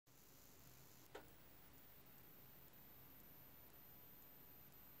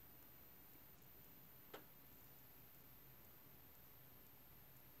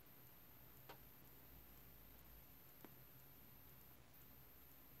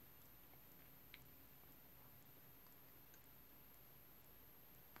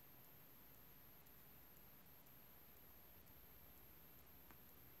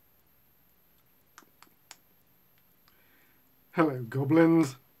Hello,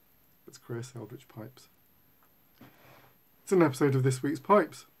 goblins. It's Chris, Eldritch Pipes. It's an episode of this week's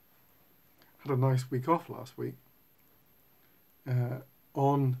Pipes. Had a nice week off last week.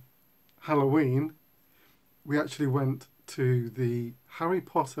 On Halloween, we actually went to the Harry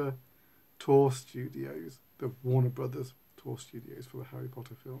Potter tour studios, the Warner Brothers tour studios for the Harry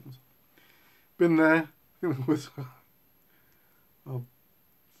Potter films. Been there, I think it was our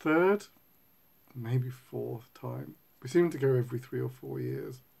third, maybe fourth time. We seem to go every 3 or 4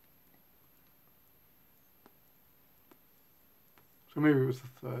 years. So maybe it was the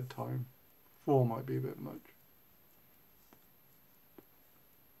third time. 4 might be a bit much.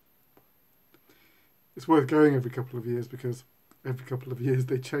 It's worth going every couple of years because every couple of years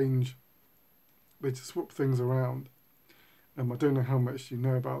they change. They just swap things around. I don't know how much you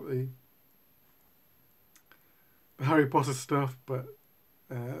know about the Harry Potter stuff, but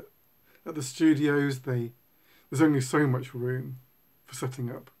at the studios there's only so much room for setting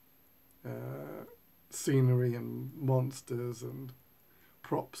up scenery and monsters and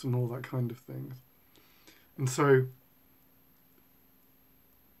props and all that kind of things. And so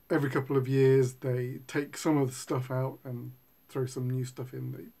every couple of years they take some of the stuff out and throw some new stuff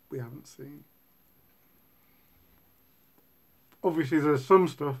in that we haven't seen. Obviously there's some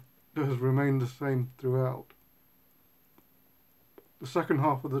stuff that has remained the same throughout. The second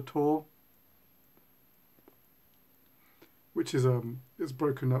half of the tour, which is it's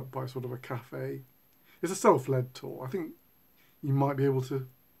broken up by sort of a cafe. It's a self-led tour. I think you might be able to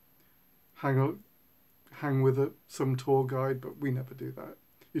hang with some tour guide, but we never do that.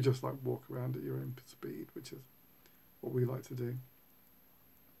 You just like walk around at your own speed, which is what we like to do.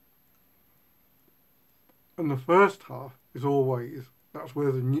 And the first half is always, that's where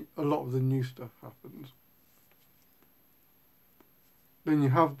a lot of the new stuff happens. Then you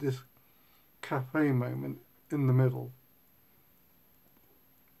have this cafe moment in the middle.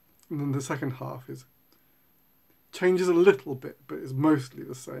 And then the second half changes a little bit, but is mostly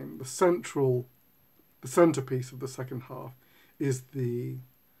the same. The centerpiece of the second half is the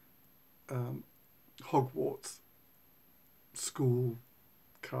Hogwarts school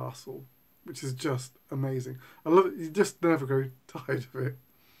castle, which is just amazing. I love it. You just never go tired of it.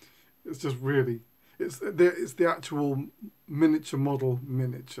 It's just really, it's the actual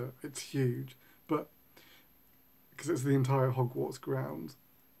miniature. It's huge, but because it's the entire Hogwarts grounds.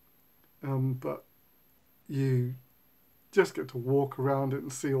 But you just get to walk around it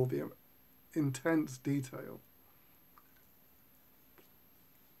and see all the intense detail.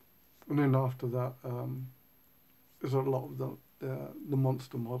 And then after that, there's a lot of the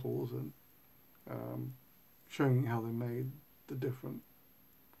monster models and showing you how they made the different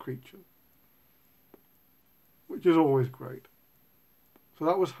creatures, which is always great. So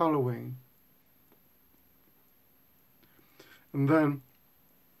that was Halloween. And then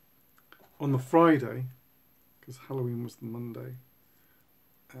on the Friday, because Halloween was the Monday,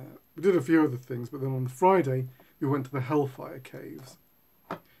 we did a few other things, but then on the Friday we went to the Hellfire Caves,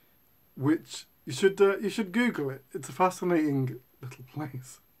 which you should Google it. It's a fascinating little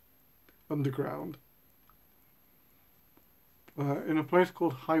place, underground, in a place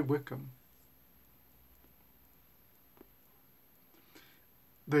called High Wycombe.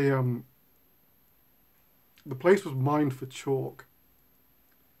 The place was mined for chalk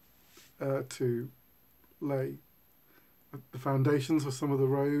to lay the foundations for some of the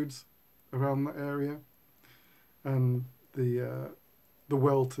roads around that area, and one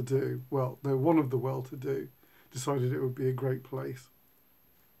of the well-to-do decided it would be a great place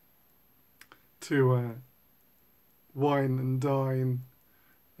to wine and dine,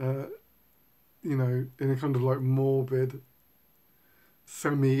 in a kind of like morbid,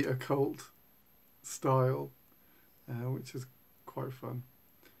 semi-occult style, which is quite fun.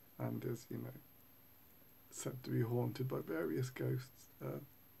 And is, said to be haunted by various ghosts.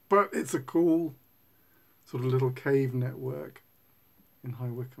 But it's a cool sort of little cave network in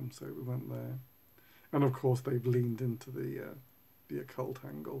High Wycombe, so we went there. And of course they've leaned into the occult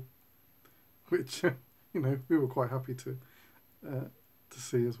angle, which, we were quite happy to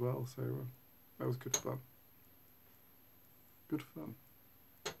see as well. So that was good fun. Good fun.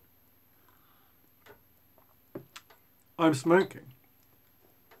 I'm smoking.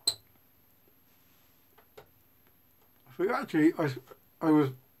 Actually, I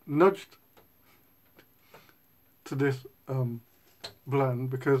was nudged to this blend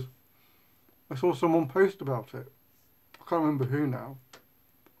because I saw someone post about it. I can't remember who now.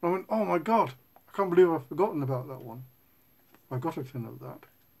 I went, oh my god, I can't believe I've forgotten about that one. I got a tin of that.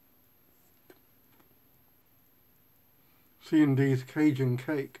 C&D's Cajun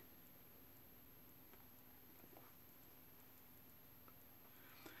Cake.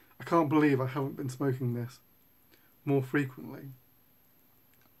 can't believe I haven't been smoking this more frequently.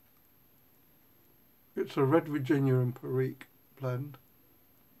 It's a Red Virginia and Perique blend.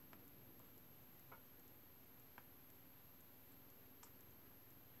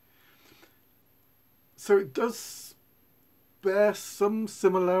 So it does bear some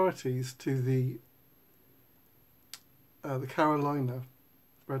similarities to the Carolina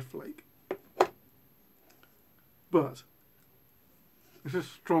Red Flake, but this is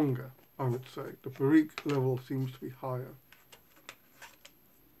stronger, I would say. The Perique level seems to be higher.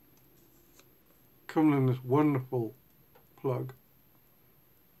 Comes in this wonderful plug,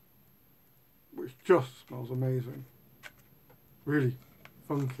 which just smells amazing. Really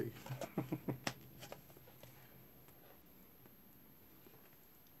funky.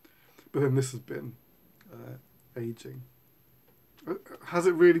 But then this has been aging. Has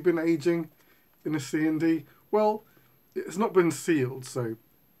it really been aging in a C&D? Well, it's not been sealed, so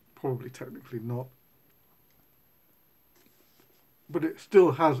probably technically not. But it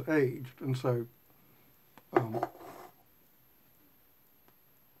still has aged, and so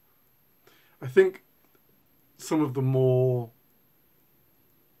I think some of the more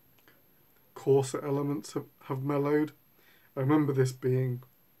coarser elements have mellowed. I remember this being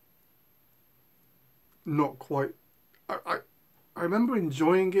not quite... I remember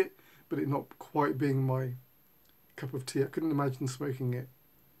enjoying it, but it not quite being my cup of tea. I couldn't imagine smoking it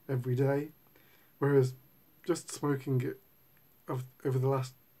every day, whereas just smoking it over the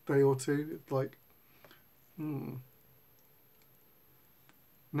last day or two, it's like, no,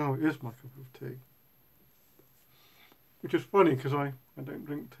 it is my cup of tea. Which is funny, because I don't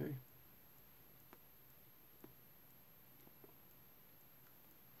drink tea.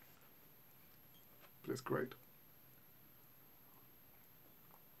 But it's great.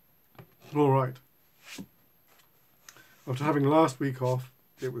 All right. After having last week off,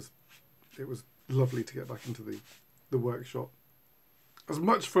 it was lovely to get back into the workshop. As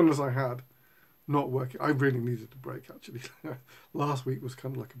much fun as I had not working, I really needed a break actually. Last week was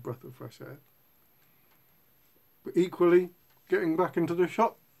kind of like a breath of fresh air. But equally, getting back into the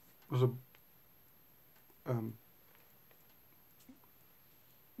shop was a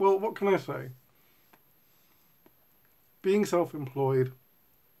well, what can I say? Being self-employed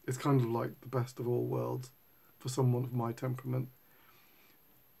is kind of like the best of all worlds for someone of my temperament.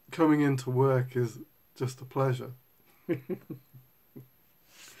 Coming into work is just a pleasure.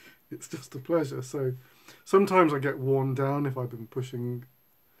 It's just a pleasure. So sometimes I get worn down if I've been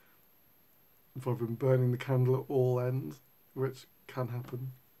burning the candle at all ends, which can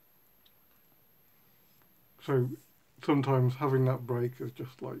happen. So sometimes having that break is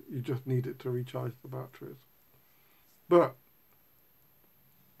just like, you just need it to recharge the batteries. But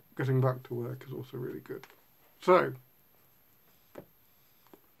getting back to work is also really good. So,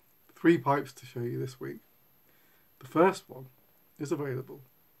 3 pipes to show you this week. The first one is available.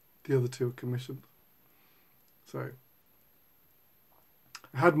 The other 2 are commissioned. So,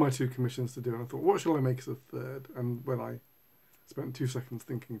 I had my 2 commissions to do, and I thought, what shall I make as a third? And when I spent 2 seconds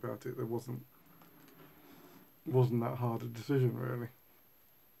thinking about it, it wasn't that hard a decision, really.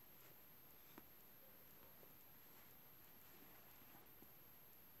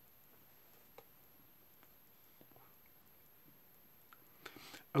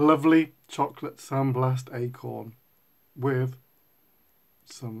 A lovely chocolate sandblast acorn with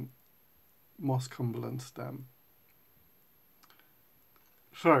some moss Cumberland stem.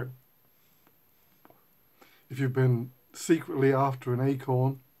 So, if you've been secretly after an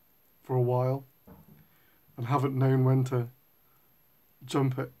acorn for a while and haven't known when to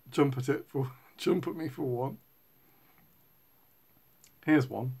jump at me for one, here's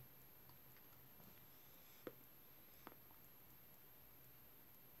one.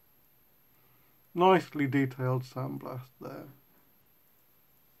 Nicely detailed sandblast there.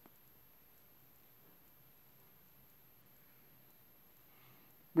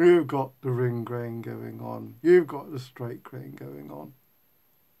 You've got the ring grain going on. You've got the straight grain going on.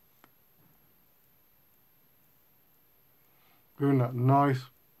 Doing that nice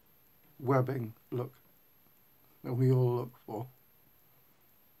webbing look that we all look for.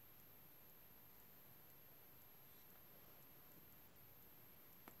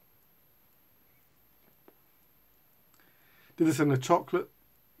 Did this in a chocolate,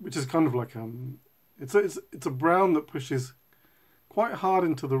 which is kind of like it's a brown that pushes quite hard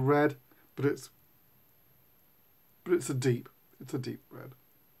into the red, but it's a deep red.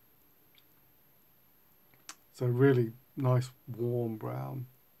 So really nice warm brown.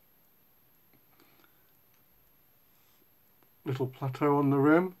 Little plateau on the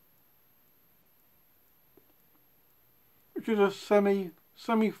rim, which is a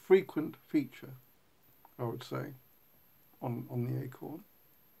semi-frequent feature, I would say, on the acorn.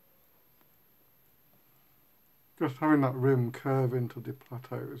 Just having that rim curve into the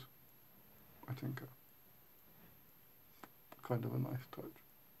plateaus, I think, are kind of a nice touch.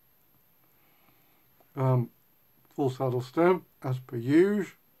 Full saddle stem, as per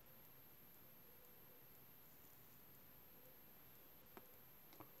usual.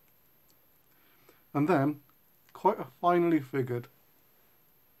 And then, quite a finely figured,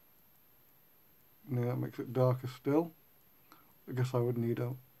 that makes it darker still. I guess I would need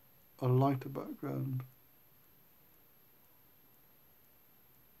a lighter background.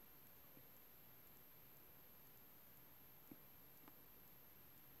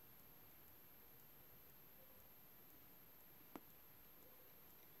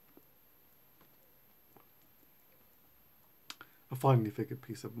 A finely figured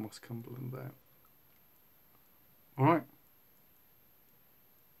piece of moss Cumberland there. Alright.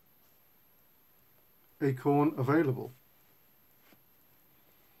 Acorn available.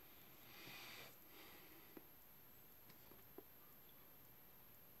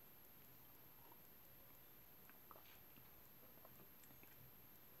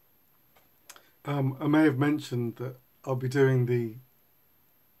 I may have mentioned that I'll be doing the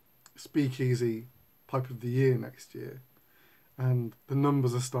Speakeasy Pipe of the Year next year, and the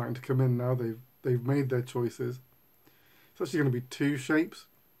numbers are starting to come in now. They've made their choices. It's actually going to be two shapes: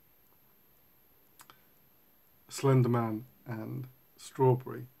 Slenderman and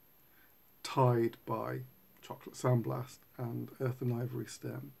Strawberry, tied by Chocolate Sandblast and Earth and Ivory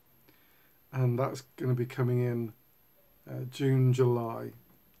Stem, and that's going to be coming in June, July.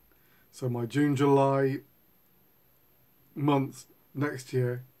 So my June, July months next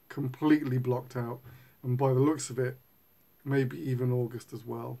year completely blocked out, and by the looks of it, maybe even August as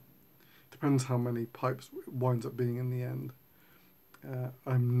well. Depends how many pipes it winds up being in the end.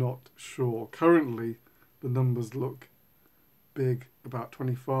 I'm not sure. Currently, the numbers look big, about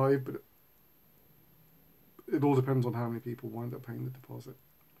 25, but it all depends on how many people wind up paying the deposit.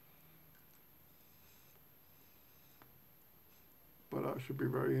 But that should be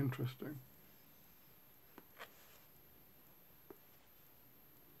very interesting.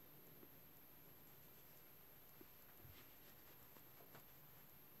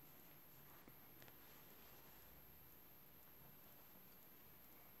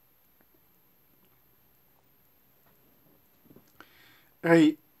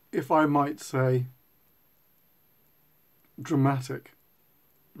 If I might say, dramatic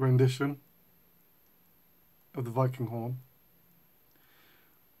rendition of the Viking horn.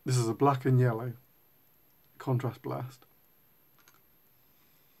 This is a black and yellow contrast blast.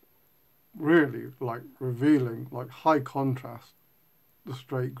 Really, like, revealing, like, high contrast, the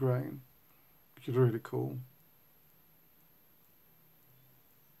straight grain, which is really cool.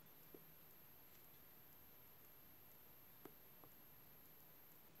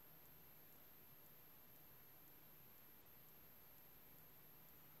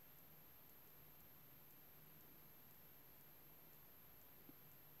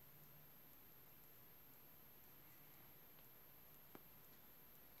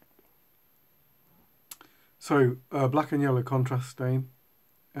 So, black and yellow contrast stain,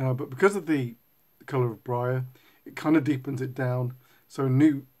 but because of the colour of briar, it kind of deepens it down. So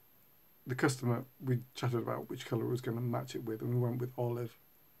the customer, we chatted about which colour was going to match it with, and we went with olive,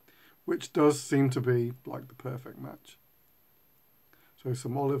 which does seem to be like the perfect match. So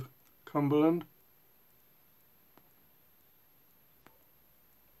some olive Cumberland.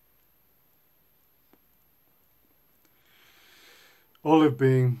 Olive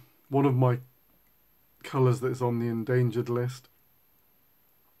being one of my colours that is on the endangered list.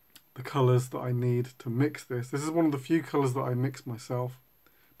 The colours that I need to mix this. This is one of the few colours that I mix myself,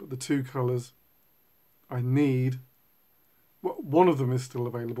 but the two colours I need, well, one of them is still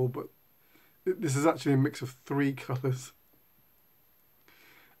available, but this is actually a mix of three colours,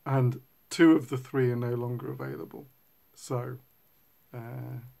 and two of the three are no longer available. So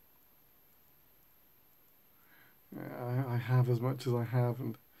I have as much as I have,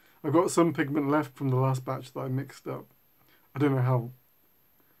 and I've got some pigment left from the last batch that I mixed up. I don't know how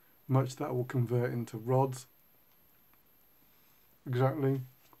much that will convert into rods exactly,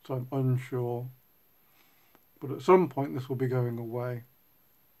 so I'm unsure. But at some point this will be going away.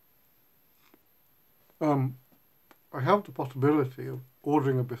 I have the possibility of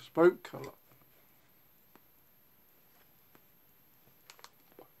ordering a bespoke colour,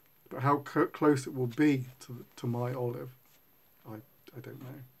 but how close it will be to my olive, I don't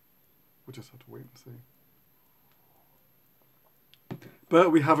know. We'll just have to wait and see.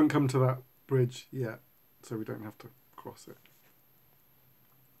 But we haven't come to that bridge yet, so we don't have to cross it.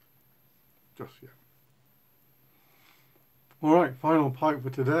 just yet. All right, final pipe for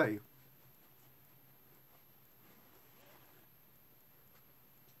today.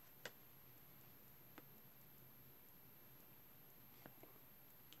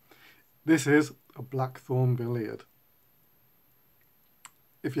 This is a blackthorn billiard.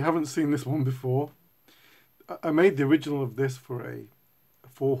 If you haven't seen this one before, I made the original of this for a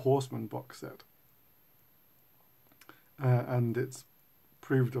Four Horsemen box set. And it's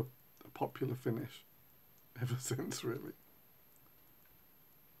proved a popular finish ever since, really.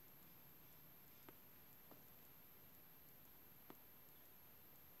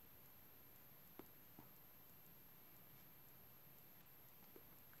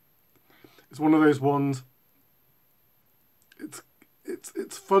 It's one of those ones.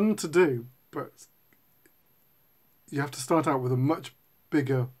 It's fun to do, but you have to start out with a much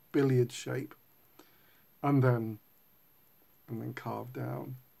bigger billiard shape, and then carve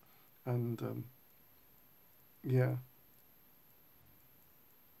down, and yeah.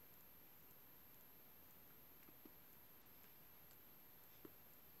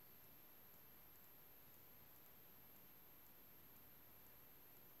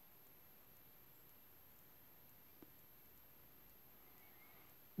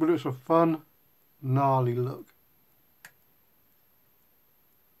 But it's a fun, gnarly look.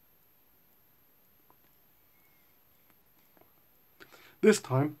 This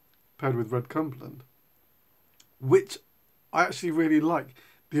time, paired with Red Cumberland, which I actually really like.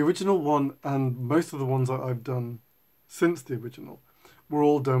 The original one and most of the ones that I've done since the original were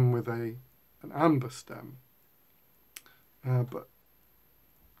all done with an amber stem. But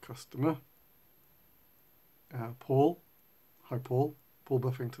customer, Paul, hi Paul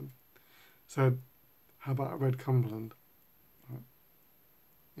Buffington, said, how about a Red Cumberland?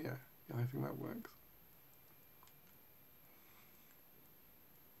 Yeah, I think that works.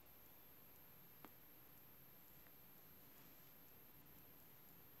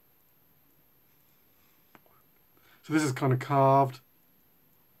 So this is kind of carved,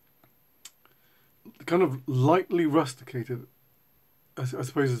 kind of lightly rusticated, I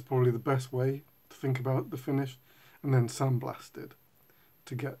suppose is probably the best way to think about the finish, and then sandblasted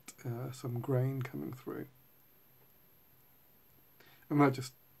to get some grain coming through. And that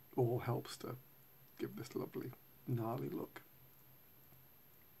just all helps to give this lovely, gnarly look.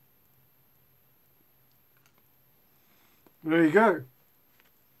 There you go.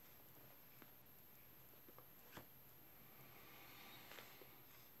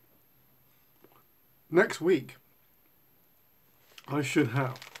 Next week, I should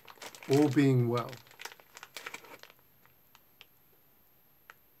have, all being well,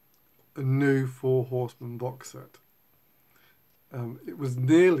 a new Four Horsemen box set. It was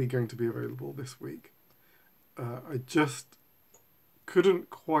nearly going to be available this week. I just couldn't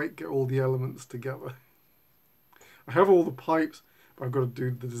quite get all the elements together. I have all the pipes, but I've got to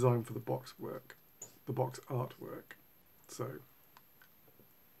do the design for the box work, the box artwork. So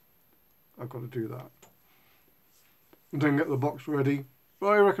I've got to do that. And then get the box ready. But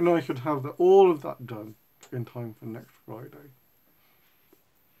I reckon I should have all of that done in time for next Friday.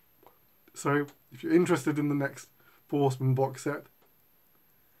 So if you're interested in the next Four Horsemen box set,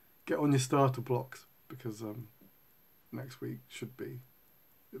 get on your starter blocks, because next week should be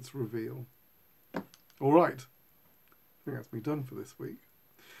its reveal. All right. I think that's me done for this week.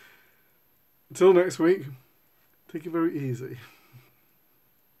 Until next week, take it very easy.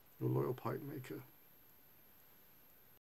 Your loyal pipe maker.